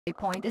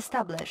point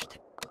established.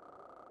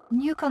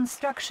 New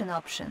construction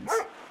options.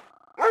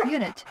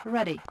 Unit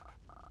ready.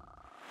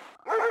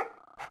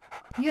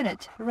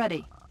 Unit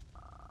ready.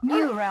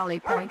 New rally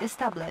point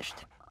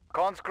established.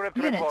 Conscript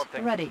Unit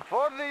reporting. ready.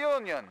 For the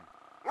Union.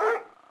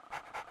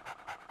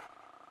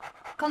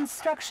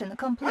 Construction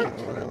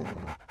complete.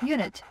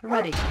 Unit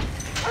ready.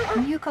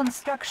 New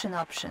construction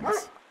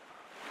options.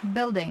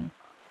 Building.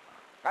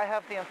 I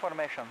have the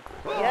information.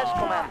 Yes,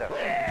 Commander.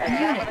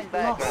 Unit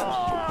lost.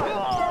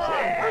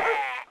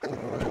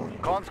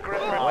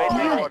 Conscript waiting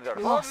Unit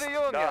orders. lost. For the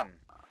Union.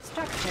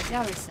 Structure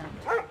garrisoned.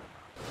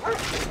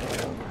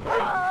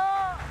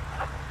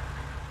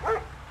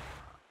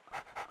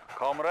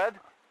 Comrade,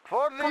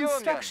 for the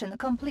Construction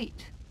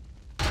complete.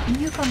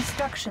 New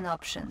construction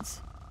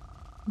options.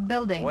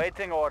 Building. Union.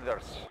 Waiting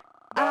orders.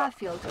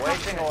 Airfield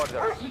Waiting captured.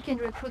 orders. We can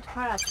recruit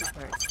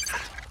paratroopers.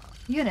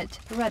 Unit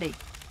ready.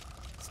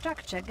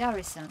 Structure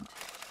garrisoned.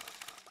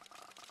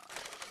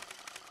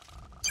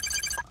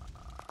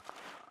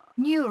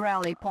 New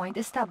rally point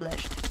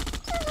established.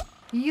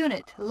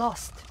 Unit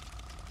lost.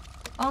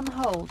 On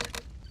hold.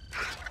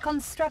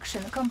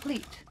 Construction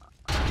complete.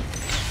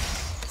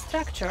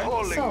 Structure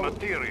Hauling sold.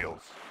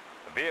 materials.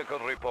 Vehicle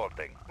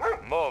reporting.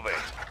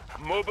 Moving.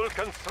 Mobile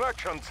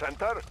construction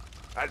center.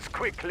 As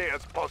quickly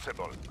as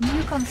possible.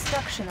 New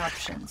construction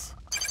options.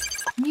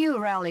 New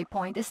rally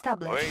point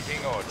established.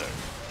 Waiting orders.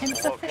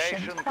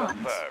 Insufficient Location funds.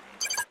 confirmed.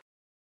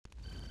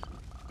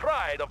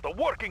 Pride of the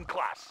working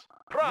class.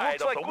 Pride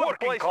Looks of like the good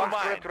working place class.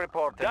 conscript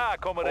reporting. Da,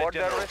 Comrade Order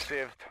General.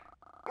 received.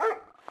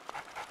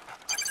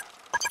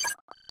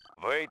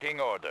 Waiting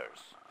orders.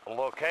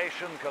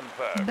 Location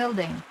confirmed.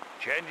 Building.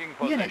 Changing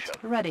Unit position.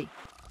 ready.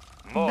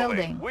 Moving.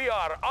 Building. We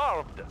are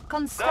armed.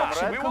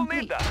 Construction We will need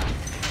complete.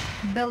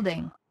 that.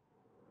 Building.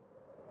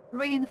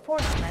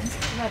 Reinforcements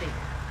ready.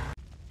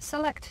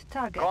 Select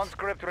target.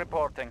 Conscript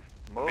reporting.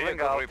 Moving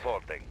Vehicle out.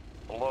 reporting.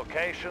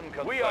 Location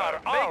confirmed. We are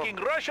making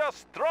Russia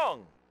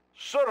strong.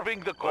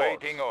 Serving the cause.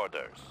 Waiting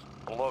orders.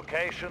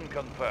 Location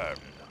confirmed.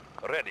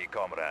 Ready,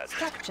 comrades.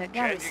 Structure Changing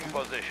garrison.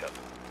 position.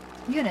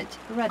 Unit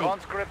ready.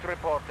 Conscript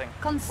reporting.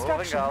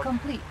 Construction Moving out.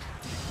 complete.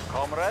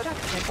 Comrade,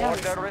 Structure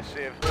order garrison.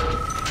 received.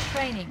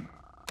 Training.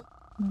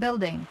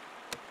 Building.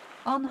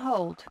 On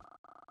hold.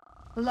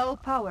 Low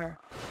power.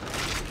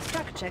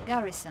 Structure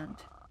garrisoned.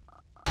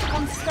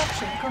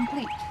 Construction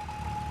complete.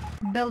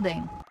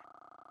 Building.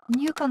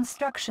 New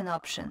construction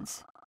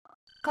options.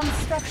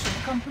 Construction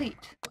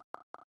complete.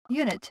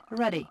 Unit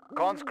ready.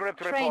 Conscript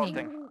Training.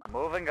 reporting.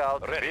 Moving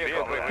out.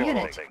 Vehicle reporting.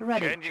 Unit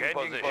ready. Changing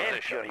position.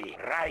 Mercury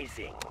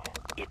rising.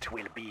 It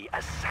will be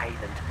a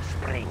silent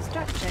spring.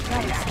 Structure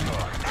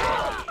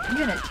garrisoned.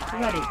 Unit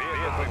ready.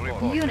 Vehicle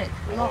reporting. Unit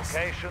lost.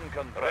 Location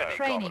confirmed.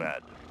 Training.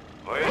 Comrade.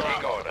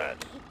 Waiting orders.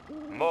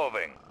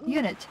 Moving.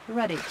 Unit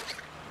ready.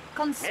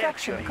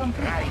 Construction Mercury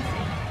complete.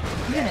 rising.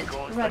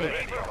 Unit ready.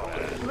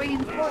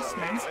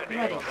 Reinforcements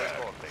ready.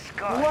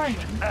 Warning,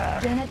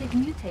 genetic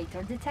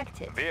mutator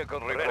detected. Vehicle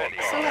reporting.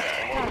 Select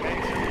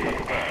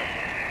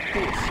target.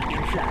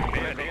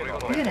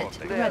 Unit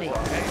ready.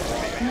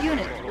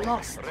 Unit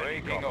lost.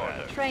 Waiting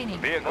orders. Training.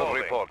 Vehicle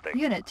reporting.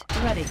 Unit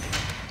ready.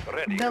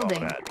 Ready, Building.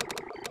 comrade.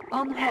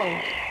 On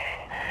hold.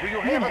 Do you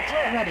have Unit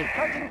ready.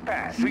 cutting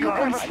pass? New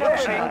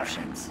construction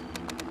options.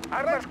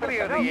 Let's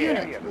clear the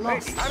Unit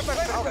lost.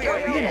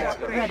 area. Unit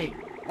ready.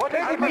 What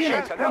is the mission?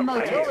 Unit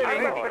promoted.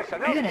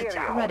 Unit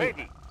ready.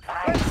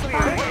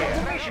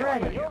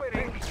 Ready.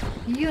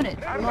 Unit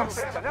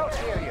lost.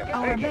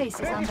 Our base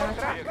is under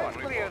attack.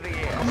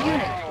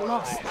 Unit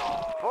lost.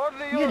 For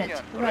the Unit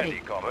Union. ready.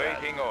 comrade.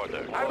 Waiting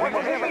orders. What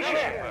is the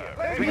mission?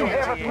 Do you Unit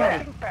have a ready.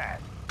 cutting pass?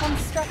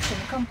 Construction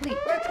complete.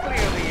 Clear the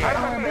area.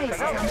 Our base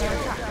is under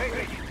attack.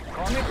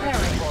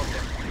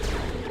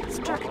 Repairing.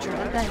 Structure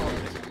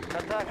abandoned.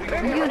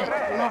 Unit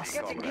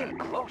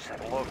lost.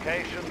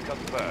 Location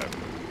confirmed.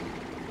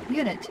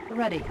 Unit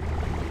ready.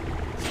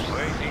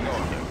 Waiting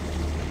orders.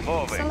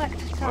 Moving. Select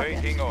target.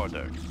 Waiting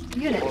orders.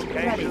 Unit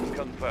ready. Location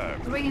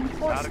confirmed.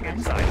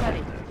 Reinforcements Target ready.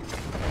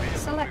 sighted.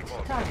 Select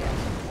target.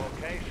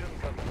 Location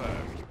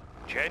confirmed.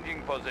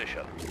 Changing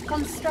position.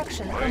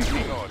 Construction Waiting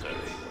complete.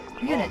 orders.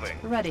 Unit Moving.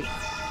 ready.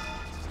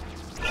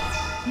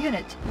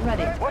 Unit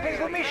ready. What is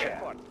the mission?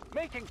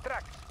 Making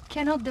tracks.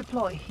 Cannot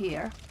deploy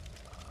here.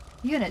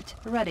 Unit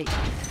ready.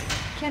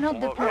 Cannot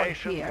deploy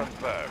Location here.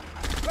 confirmed.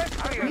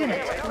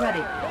 Unit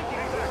ready.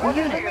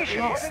 Unit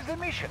lost. The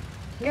mission.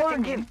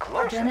 Warning,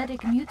 genetic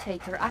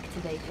mutator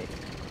activated.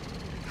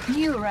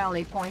 New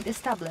rally point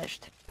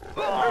established.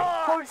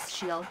 Force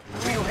shield.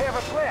 Do you have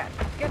a plan?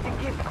 Getting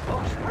in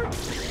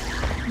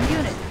closer.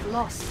 Unit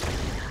lost.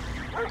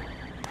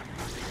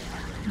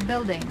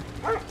 Building.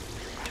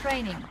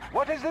 Training.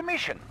 What is the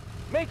mission?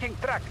 Making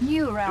tracks.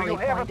 New Do rally you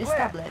have a point plan?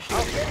 established.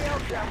 I'll carry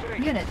out the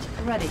operation. Unit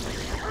ready.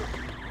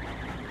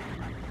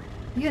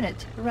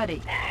 Unit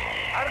ready.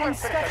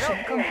 Construction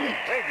complete.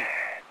 Ready.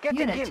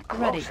 Getting in Unit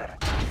ready. closer.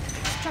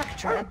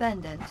 Structure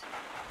abandoned.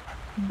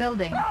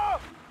 Building.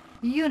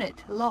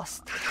 Unit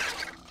lost.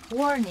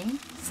 Warning,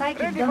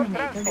 psychic Ready for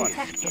dominator transport.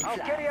 detected. I'll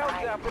carry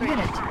out the operation.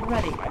 Unit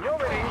ready. Are you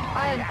ready?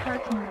 Iron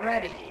curtain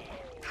ready.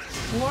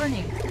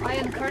 Warning,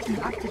 ion curtain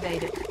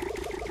activated.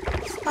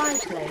 Spy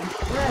plane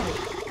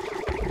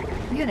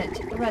ready. Unit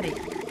ready.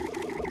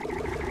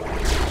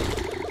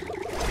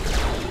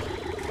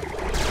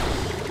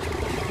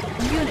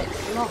 Unit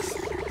lost.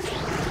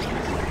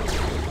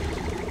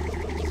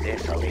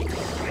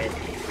 Desolator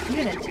ready.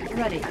 Unit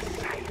ready.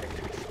 Silent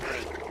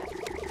spring.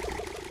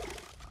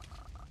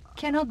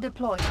 Cannot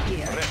deploy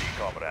here. Ready,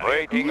 comrade.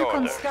 Waiting New order.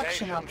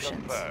 construction Location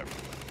options. confirmed.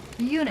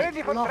 Unit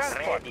Ready for lost.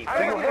 transport. Ready Do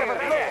for you have a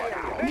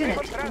plan?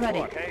 Unit ready.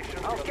 Location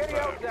I'll carry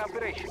out confirmed. the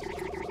operation.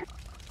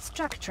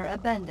 Structure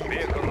abandoned.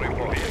 Vehicle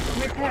report.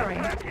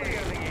 Repairing.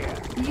 Clear the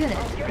air. Unit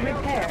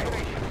repaired.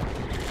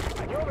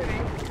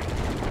 Maneuvering.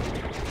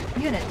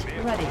 Unit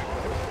ready.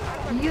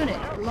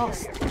 Unit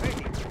lost.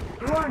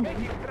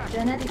 Warning,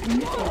 genetic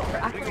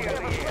mutator activated.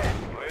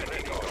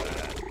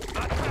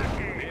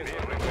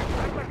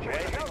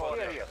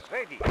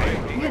 Ready.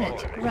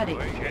 Unit ready.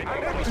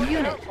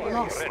 Unit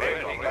lost.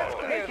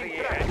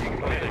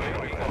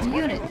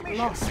 Unit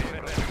lost.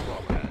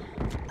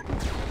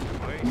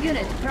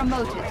 Unit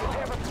promoted.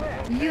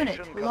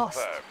 Unit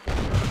lost.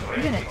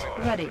 Unit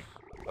ready.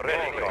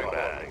 Ready,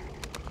 comrade.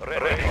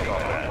 Ready,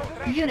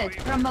 comrade. Unit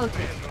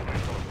promoted.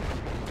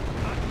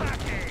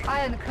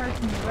 Iron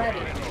curtain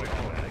ready.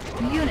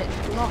 Unit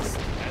lost.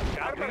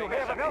 Do you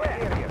have a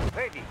plan?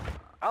 Ready.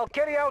 I'll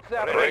carry out the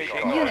operation.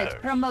 Waiting Unit orders.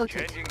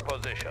 promoted. Changing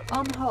position.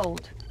 On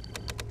hold.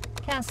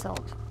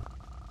 Cancelled.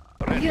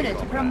 Ready, Unit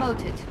comrade.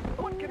 promoted.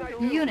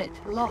 Unit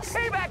lost. Do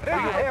you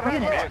have a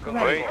Unit plan?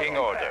 ready. Waiting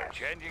order.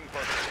 Changing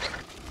position.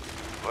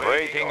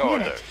 Waiting Unit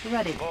orders.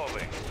 ready.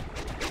 Moving.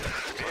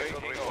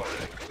 Waiting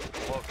orders.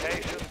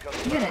 Location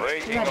confirmed. Unit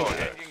Waiting ready. orders.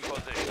 Changing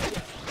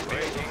position.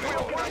 Waiting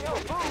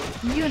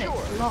orders. Unit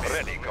lost.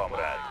 Ready,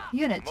 comrade.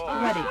 Unit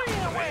ready.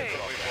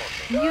 Reporting.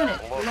 Unit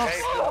lost.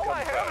 Location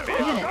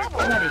confirmed. Unit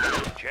ready.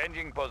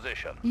 Changing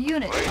position.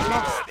 Unit Waiting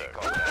lost. order,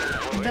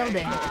 comrade.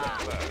 Building.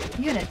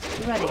 Confirmed. Unit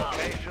ready.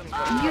 Location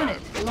confirmed.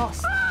 Unit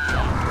lost.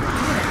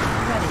 Unit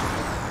ready.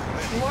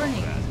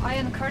 Warning,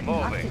 ion curtain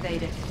Moving.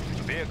 activated.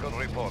 Vehicle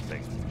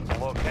reporting.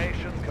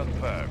 Location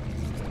confirmed.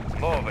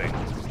 Moving.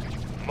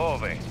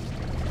 Moving.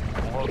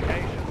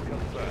 Location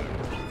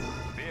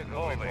confirmed.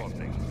 Vehicle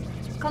reporting.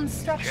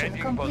 Construction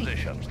Changing complete.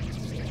 position.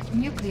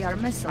 Nuclear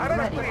missile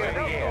ready.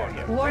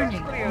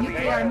 Warning,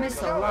 nuclear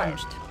missile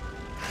launched.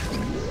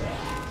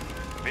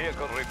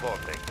 Vehicle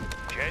reporting.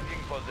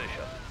 Changing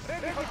position.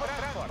 Ready for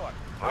transport.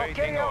 I'll Waiting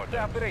carry out order. the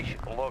operation.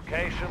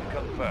 Location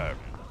confirmed.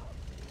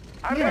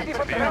 I'm Unit ready for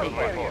ready.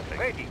 transport. Reporting.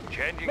 Ready.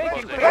 Changing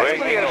Making position. plans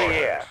Waiting clear the orders.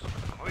 air.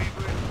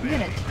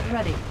 Unit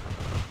ready.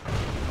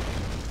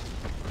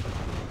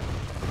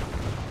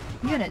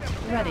 Unit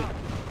ready.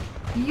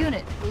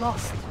 Unit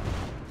lost.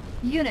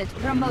 Unit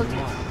promoted.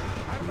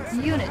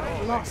 Unit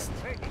lost.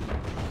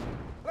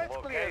 Let's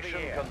clear the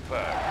Location air.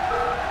 confirmed.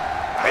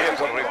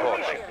 Vehicle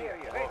reporting.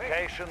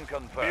 Location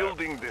confirmed.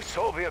 Building the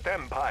Soviet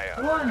Empire.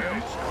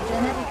 Warning,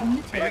 genetic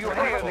mutator Clear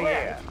the activated.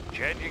 air.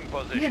 Changing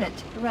position.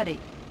 Unit ready.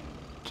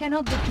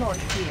 Cannot deploy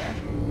here.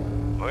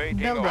 Waiting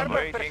Building. order.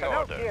 Waiting Personnel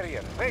order.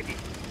 carrier. Ready.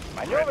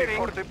 Ready Maneuvering.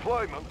 for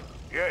deployment.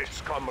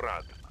 Yes,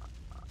 comrade.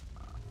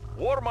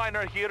 War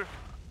miner here.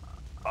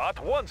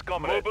 At once,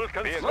 comrade. Mobile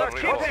Vehicle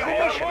construction. reporting.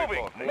 Vehicle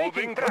Moving. reporting.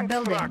 Moving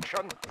Building.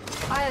 construction.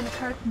 Iron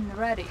curtain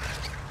ready.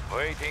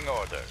 Waiting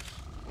orders.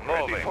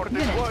 Ready Moving. for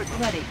Unit deployment.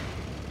 ready.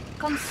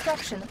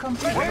 Construction Do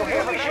complete. you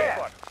have a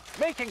plan?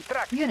 Making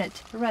track.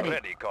 Unit ready.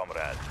 Ready,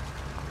 comrade.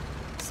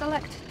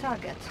 Select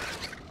target.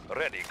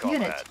 Ready,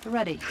 Unit comrade.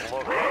 ready.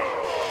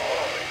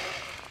 Location.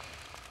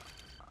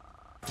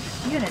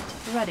 Unit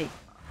ready.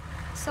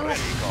 Select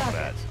Ready, comrade.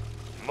 target.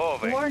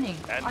 Moving. Warning,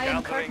 And ion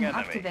countering curtain enemy.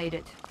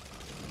 activated.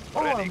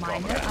 Ore Ready,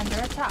 miner comrade. under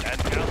attack.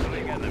 And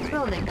countering enemy.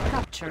 Building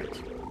captured. Do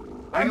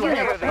you Unit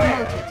have a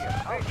promoted.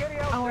 plan? I'll carry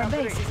out Our the base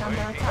operation. is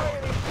under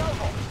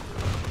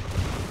attack.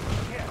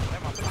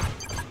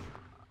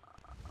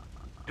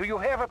 Do you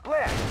have a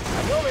plan?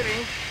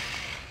 Maneuvering.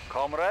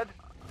 Comrade,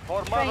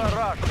 for Training. Mother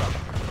Russia.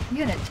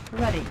 Unit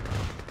ready.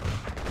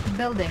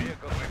 Building.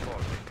 Vehicle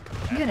reporting.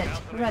 And Unit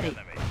countering ready.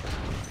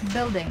 enemy.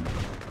 Building.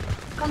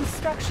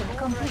 Construction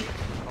complete.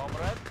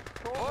 Comrade,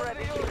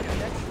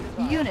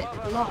 Unit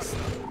lost.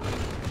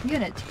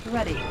 Unit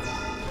ready.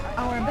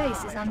 Our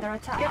base is under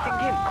attack.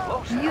 Getting in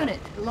closer. Unit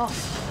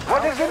lost.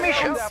 What is the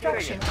mission?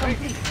 Construction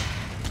complete.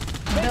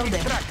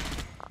 Building.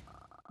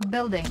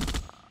 Building.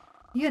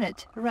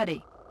 Unit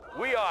ready.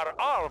 we are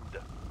armed.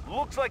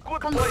 Looks like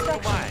good place to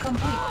Construction mine.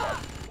 complete.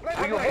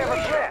 Do you have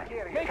a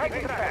plan?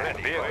 Making track.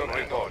 Vehicle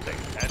reporting.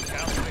 And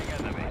countering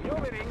enemy.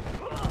 Maneuvering.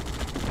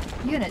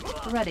 Unit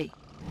ready.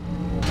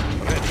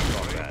 Ready,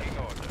 comrade.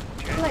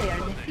 Player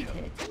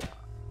defeated.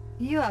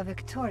 You are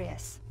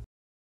victorious.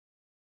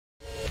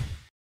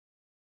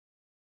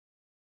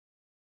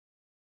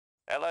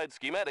 Allied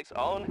schematics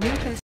on.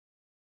 New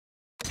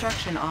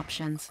construction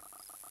options.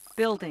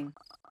 Building.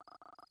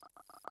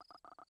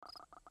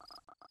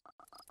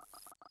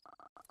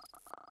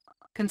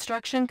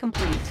 Construction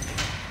complete.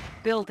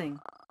 Building.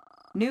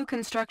 New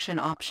construction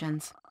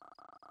options.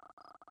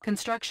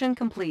 Construction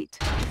complete.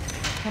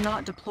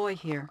 Cannot deploy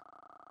here.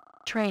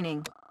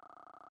 Training.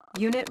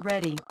 Unit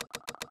ready.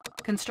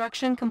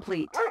 Construction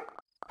complete.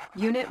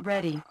 Unit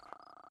ready.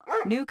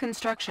 New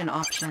construction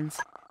options.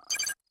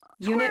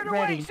 Unit Squared away,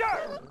 ready.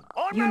 sir!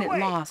 On Unit my way!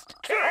 lost.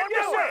 Sir, on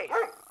my way!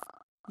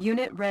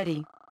 Unit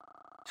ready.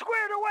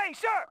 Squared away,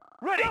 sir!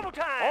 Ready. Double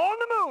time! On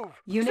the move.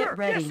 Unit Sir,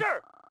 ready. yes,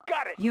 sir!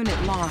 Got it!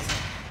 Unit lost.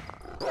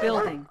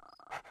 Building.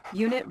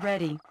 Unit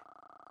ready.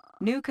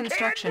 New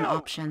construction Can do.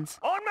 options.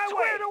 On my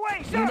Squared way!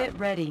 away, sir. Unit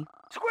ready.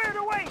 Squared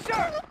away,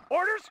 sir!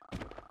 Orders?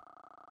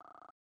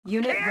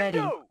 Unit Can ready.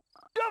 do.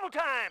 Double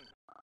time!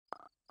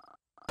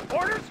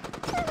 Orders?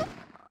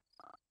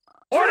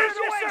 Orders, Squared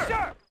yes, away,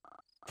 sir.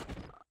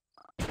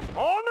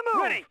 On the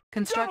move! Ready!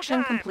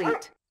 Construction Double time.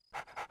 complete.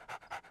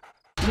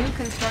 New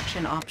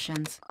construction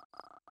options.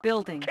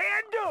 Building.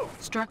 Can do!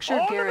 Structure On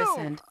the move.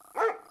 garrisoned.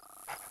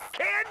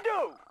 Can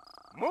do!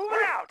 Moving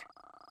out!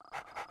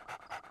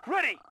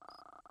 Ready!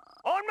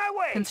 On my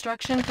way!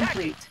 Construction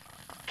complete.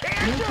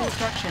 Can New do!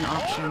 construction On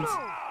the options. move.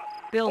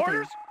 Building.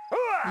 Orders?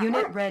 Hooah!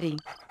 Unit ready.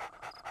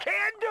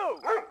 Can do!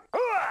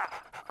 Hooah!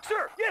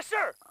 Sir! Yes,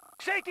 sir!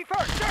 Safety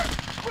first, sir!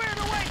 Squared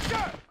away,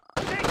 sir!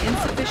 Safety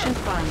Insufficient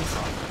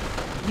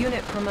funds.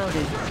 Unit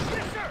promoted. first!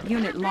 Yes, sir!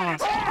 Unit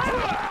lost.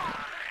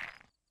 Hooah!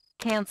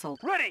 Cancelled.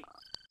 Ready!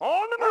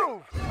 On the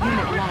move!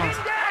 Unit lost.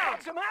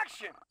 Down! Some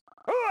action!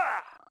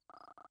 Hooah!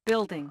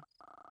 Building.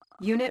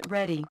 Unit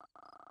ready.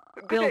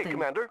 Good Building. day,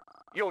 Commander.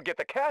 You'll get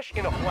the cash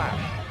in a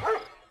flash.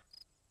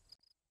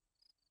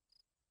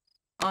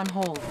 On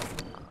hold.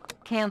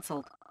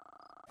 Cancelled.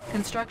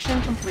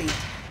 Construction complete.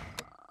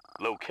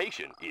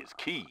 Location is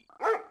key.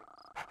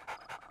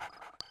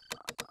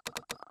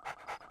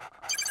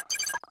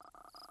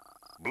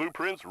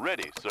 Blueprints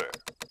ready, sir.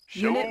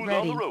 Unit Shows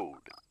ready. on the road.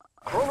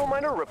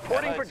 Chronominer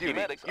reporting for Allied duty.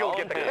 schematics You'll on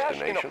get the hand. cash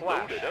in a Destination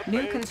flash. loaded up New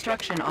and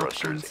construction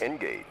options. Thrusters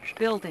engaged.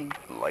 Building.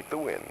 Like the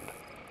wind.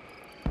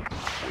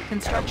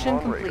 Construction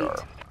Have 'em on complete. radar.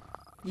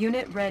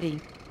 Unit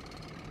ready.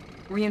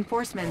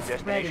 Reinforcements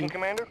Destination, ready.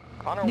 Commander?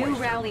 On our New way,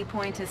 sir. rally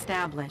point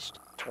established.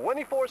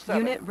 24/7.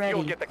 Unit ready.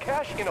 You'll get the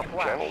cash in a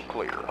flash. Channel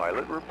clear.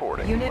 Pilot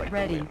reporting. Unit like the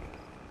ready. wind.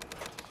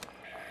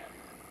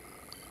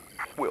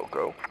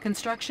 Wilco.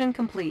 Construction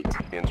complete.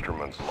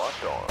 Instruments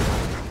locked on.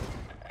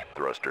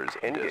 Thrusters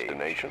engaged.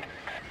 Destination.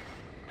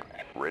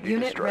 Ready to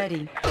Unit strike.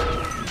 ready.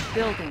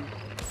 Building.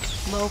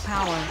 Low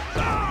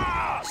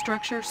power.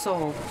 Structure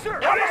sold. Sir!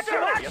 Yes, Yes, sir.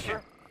 sir! Yes,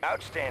 sir.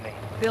 Outstanding.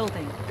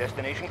 Building.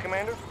 Destination,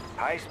 Commander?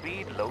 High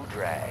speed, low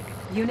drag.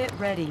 Unit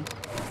ready.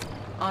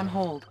 On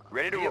hold.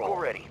 Ready to roll.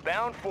 Ready.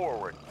 Bound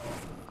forward.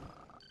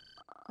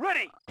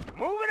 Ready!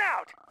 Moving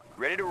out!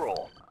 Ready to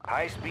roll.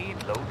 High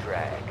speed, low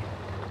drag.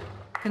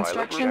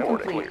 Construction Pilot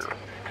reporting complete.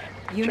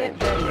 clear. Unit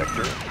Change ready.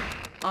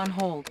 vector. On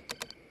hold.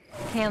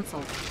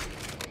 Cancelled.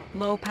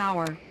 Low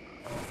power.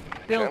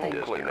 Channel Building.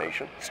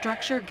 destination.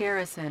 Structure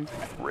garrisoned.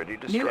 Ready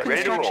to New strike.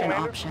 Ready to roll. construction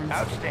Commander? options.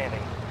 Outstanding.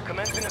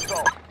 Commencing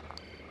assault.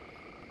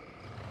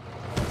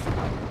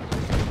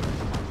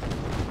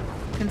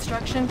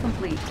 Construction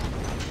complete.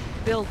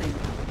 Building.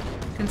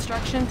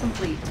 Construction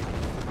complete.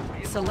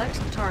 Select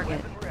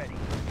target. Weapon ready.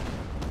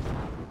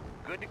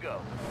 Good to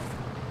go.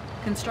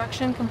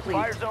 Construction complete.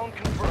 Fire zone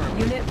confirmed.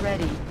 Unit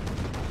ready.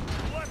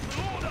 Let's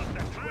load up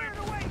the squared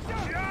away,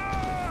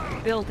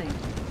 sir! Building.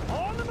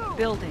 On the move!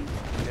 Building.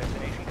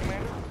 Destination,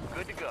 Commander?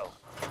 Good to go.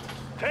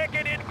 Take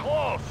it in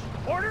close.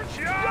 Orders?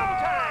 Double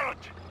time!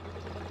 Charge!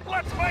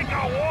 Let's make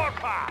a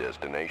warpath.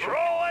 Destination.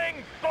 Rolling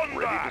thunder.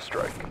 Ready to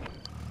strike.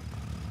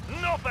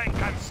 Nothing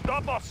can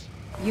stop us.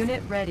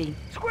 Unit ready.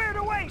 Squared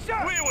away, sir!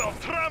 We will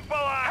trample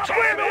our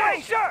Squared enemies.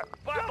 away, sir!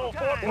 Battle Double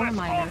Fort time! Ore West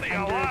miner on the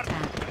under alert.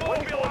 attack.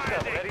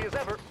 Mobilizing. Ready as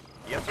ever.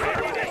 Yes, sir.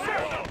 Ready, yes,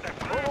 sir.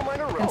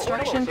 Chronominer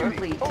Construction reporting,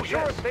 sir. complete. Oh,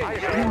 sure.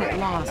 Unit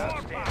lost.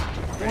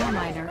 Outstanding. Ore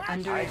miner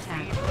under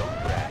attack.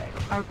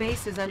 Our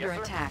base is under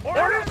attack.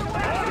 Orders?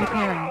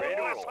 Repairing.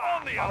 West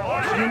on the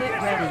alert.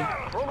 Unit ready.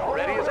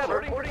 Ready as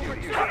ever.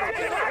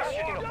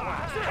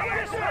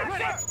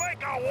 Let's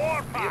make a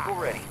warpath. Vehicle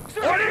ready.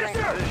 Orders, Securing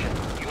sir! position.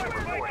 Let's make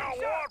a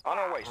warpath. On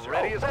our way, sir.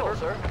 Ready as ever,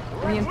 sir.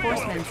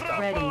 Reinforcements We will trample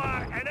ready.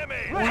 our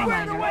enemies. Ore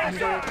miner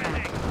under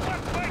attack.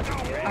 Let's make a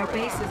warpath. Our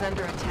base is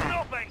under attack.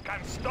 Nothing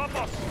can stop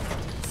us.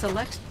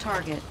 Select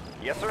target.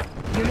 Yes, sir.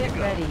 Unit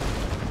ready.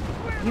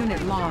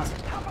 Unit lost.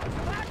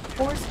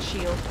 Force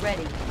shield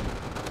ready.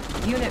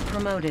 Unit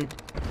promoted.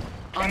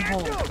 On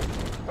hold.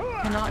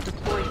 Cannot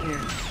deploy here.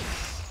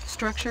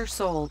 Structure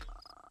sold.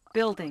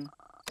 Building.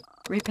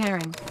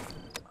 Repairing.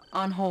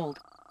 On hold.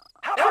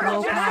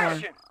 Low power.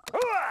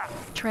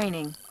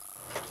 Training.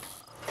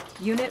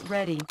 Unit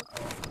ready.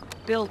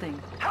 Building.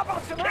 How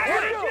about some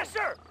action? Yes,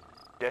 sir!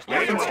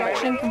 Destination.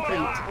 Construction complete.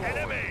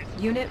 Enemies.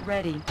 Unit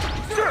ready.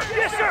 Sir!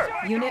 Yes, sir!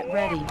 Unit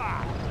ready.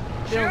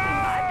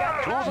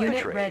 Building. Tools of the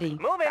Unit trade. ready.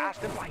 Moving.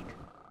 Fast and light.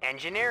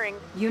 Engineering.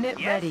 Unit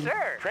ready.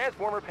 sir.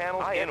 Transformer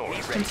panels in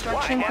order.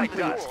 Construction I have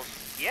complete. the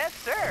tools. Yes,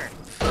 sir.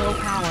 Low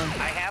power.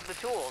 I have the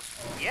tools.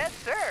 Yes,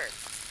 sir.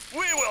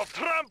 We will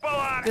trample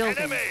our Building.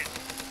 enemies.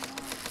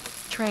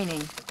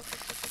 Training.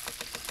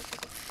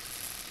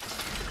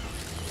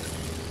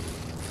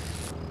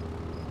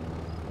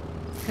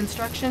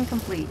 Construction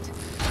complete.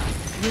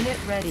 Unit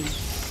ready.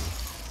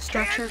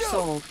 Structure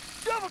sold.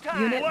 Double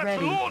time! Unit Let's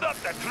ready. load up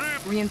the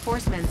troops!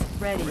 Reinforcements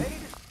ready.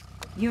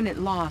 Unit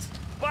lost.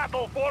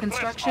 Battle fortress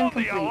Construction on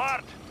the complete.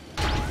 alert!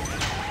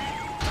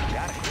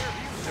 Got a clear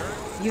view,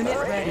 sir. Unit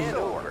ready. And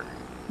over.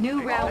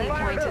 New rally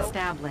point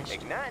established.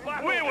 Ignite.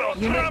 We will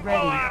Unit trample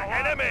ready. our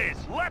enemies!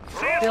 Let's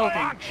see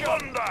Building. some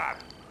thunder!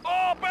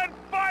 Open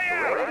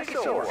fire! Ready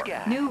to soar.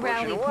 New Pushing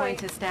rally away.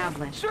 point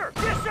established. Sir,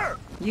 yes, sir.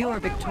 You are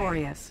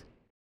victorious.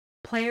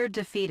 Player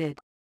defeated.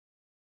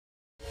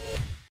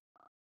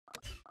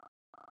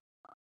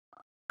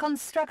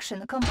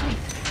 Construction complete.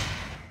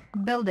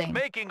 Building.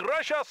 Making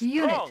Russia strong!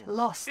 Unit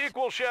lost.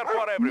 Equal share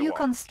for everyone. New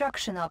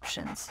construction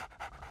options.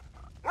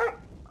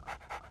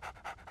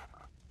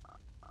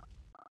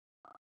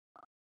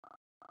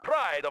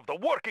 Pride of the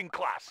working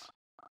class.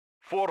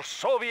 For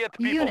Soviet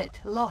people. Unit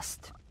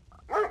lost.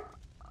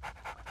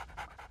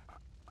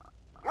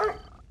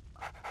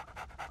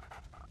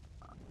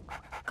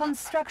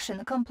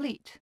 Construction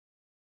complete.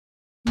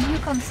 New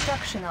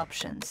construction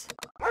options.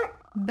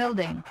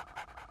 Building.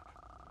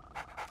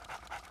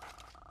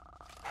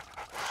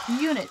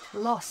 Unit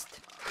lost.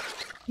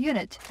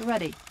 Unit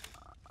ready.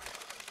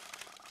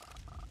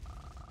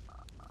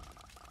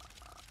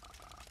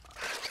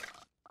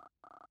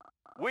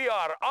 We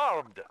are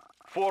armed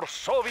for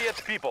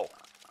Soviet people.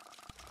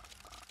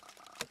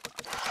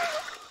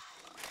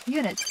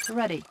 Unit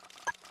ready.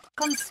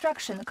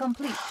 Construction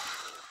complete.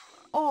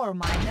 Ore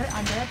miner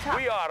under attack.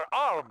 We are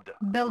armed.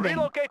 Building.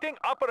 Relocating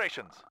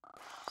operations.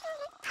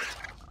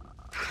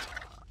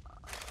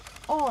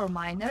 Ore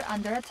miner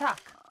under attack.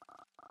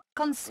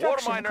 War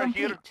Construction miner complete.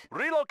 here.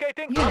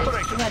 Relocating Unit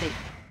operations. ready.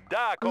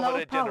 Da, Low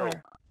Comrade General.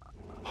 power.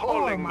 Ore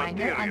Hauling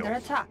miner under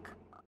materials. attack.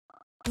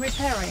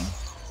 Repairing.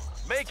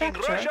 Making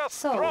Structure Russia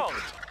sold. strong.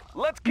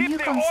 Let's keep New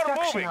the ore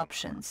construction moving.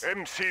 options.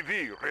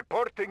 MCV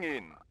reporting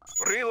in.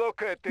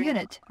 Relocating.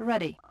 Unit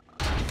ready.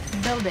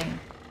 Building.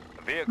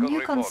 Vehicle New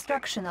reporting.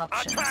 construction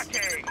options.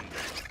 Attacking.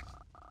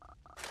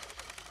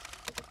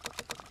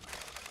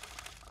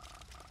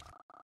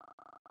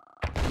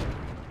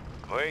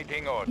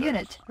 Waiting orders.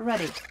 Unit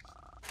ready.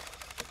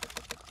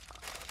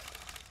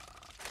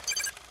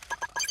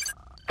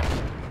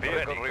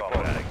 Vehicle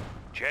reporting.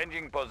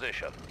 Changing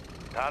position.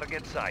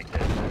 Target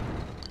sighted.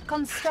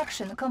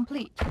 Construction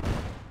complete.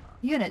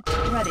 Unit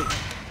ready.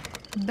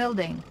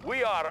 Building.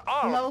 We are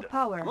armed. Low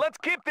power. Let's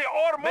keep the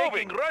ore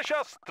moving. Making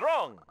Russia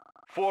strong.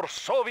 For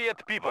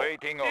Soviet people.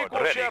 Waiting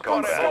order. Ready,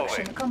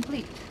 Construction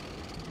complete.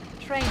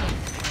 Training.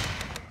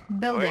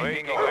 Building.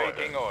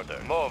 Waiting order.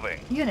 Moving.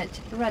 Unit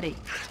ready.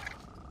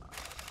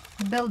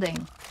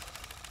 Building.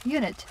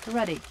 Unit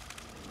ready.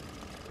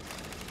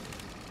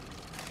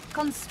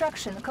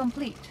 Construction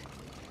complete.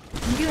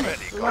 Unit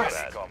Ready,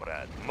 lost.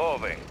 comrade.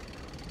 Moving.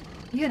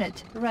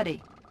 Unit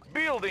ready.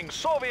 Building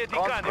Soviet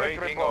economy.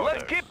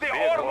 Let's keep the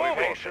ore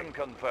moving.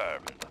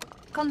 Confirmed.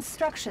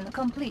 Construction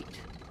complete.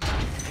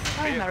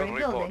 Primary Vehicle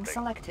building reporting.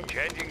 selected.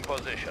 Changing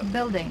position.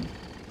 Building.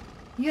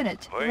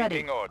 Unit ready.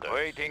 Waiting order.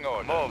 Waiting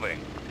order. Moving.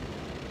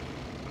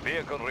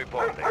 Vehicle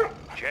reporting.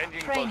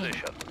 Changing Training.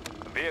 position.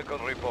 Vehicle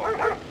reporting.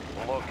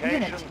 Location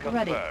Unit confirmed.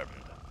 ready.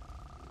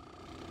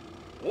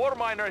 War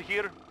miner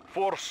here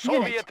for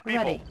Soviet Unit people.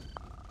 ready.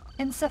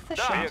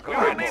 Insufficient Vehicle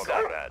funds.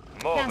 reporting.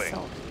 Moving.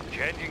 Cancelled.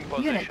 Changing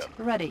position. Unit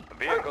ready.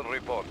 Vehicle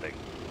reporting.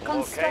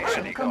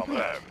 Construction Location complete.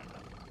 confirmed.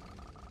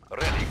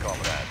 Ready,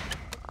 comrade.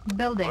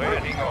 Building.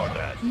 Waiting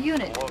order.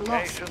 Unit lost.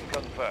 Location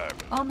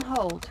confirmed. On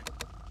hold.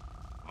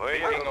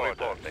 Waiting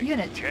order.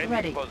 Unit Changing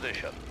ready.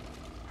 position.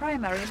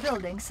 Primary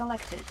building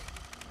selected.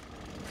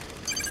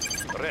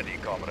 Ready,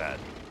 comrade.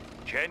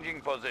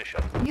 Changing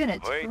position.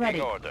 Unit Waiting ready.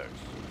 orders.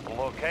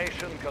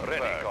 Location confirmed.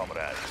 Ready,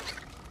 comrade.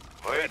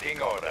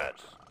 Waiting orders.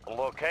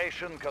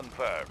 Location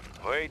confirmed.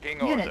 Waiting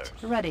Unit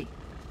orders. ready.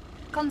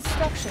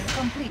 Construction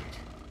complete.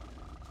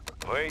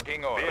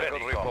 Waiting orders.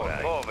 Vehicle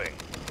report. Moving.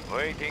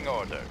 Waiting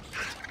orders.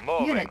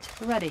 Moving. Unit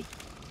ready.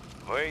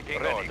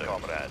 Waiting orders.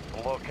 Comrade.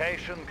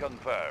 Location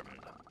confirmed.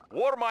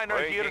 War miner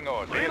here.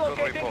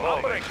 Relocating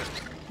operations.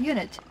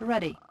 Unit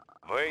ready.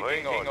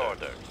 Waiting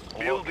orders.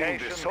 Building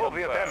the Location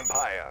Soviet confirmed.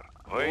 Empire.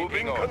 Waiting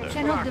Moving orders.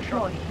 Cannot construction.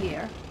 deploy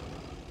here.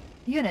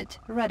 Unit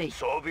ready.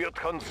 Soviet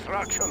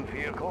construction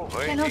vehicle.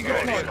 Cannot Waiting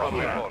deploy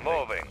orders. here.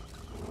 Moving.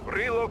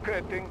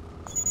 Relocating.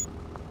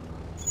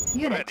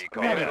 Unit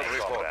Ready. ready.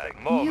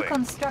 Reporting. New Moving.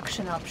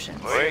 construction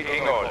options.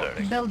 Waiting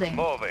orders. Building.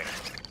 Moving.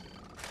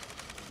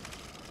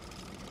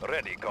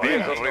 Ready,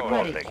 Unit vehicle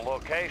ready. reporting.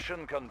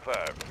 Location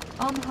confirmed.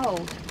 On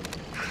hold.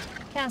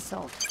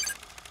 Cancelled.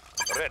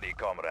 Ready,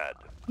 comrade.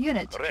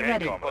 Unit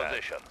ready.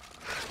 Position.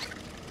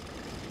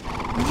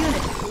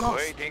 Unit lost.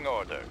 Waiting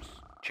orders.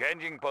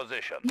 Changing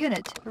position.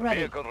 Unit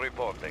ready. Vehicle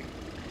reporting.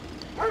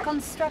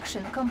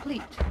 Construction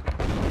complete.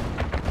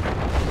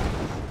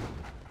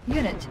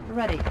 Unit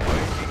ready.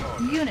 Waiting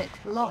orders. Unit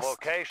lost.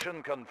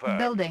 Location confirmed.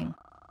 Building.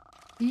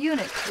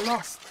 Unit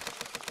lost.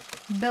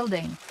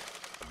 Building.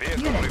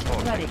 Vehicle Unit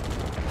reporting. ready.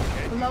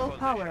 Changing Low position.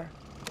 power.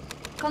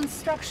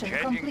 Construction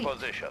Changing complete.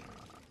 position.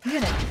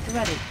 Unit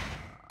ready.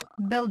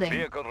 Building.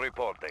 Vehicle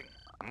reporting.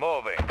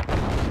 Moving.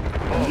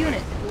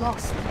 Unit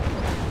lost.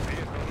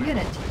 Vehicle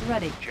Unit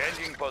ready.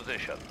 Changing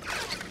position.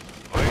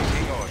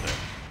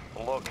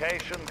 order.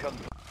 Location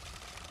confirmed.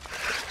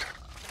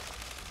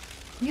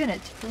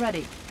 Unit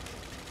ready.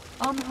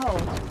 On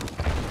hold.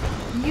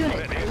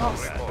 Unit Ready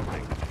lost.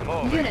 reporting.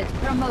 Moving. Unit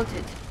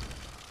promoted.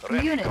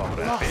 Ready, Unit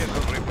comrade. lost.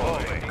 Vehicle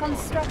reporting.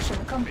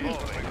 Construction complete.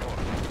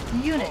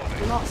 Moving.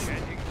 Unit lost.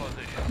 Changing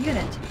position.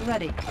 Unit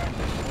ready.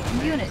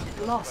 Unit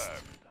lost.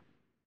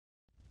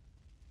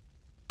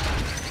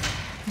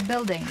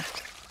 Building.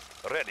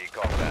 Ready,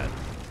 comrade.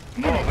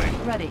 Unit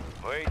Moving. ready.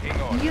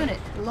 Waiting order. Unit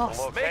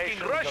lost.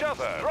 Making Russia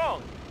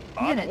strong.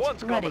 Unit At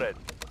once, ready. comrade.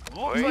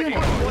 Unit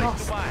Waiting.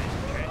 lost.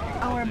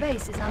 Our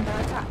base is under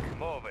attack.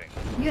 Moving.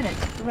 Unit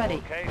ready.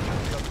 Location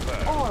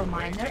confirmed. Ore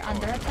miner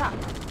under attack.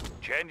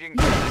 Changing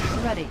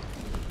Unit ready.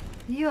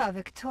 You are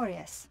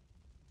victorious.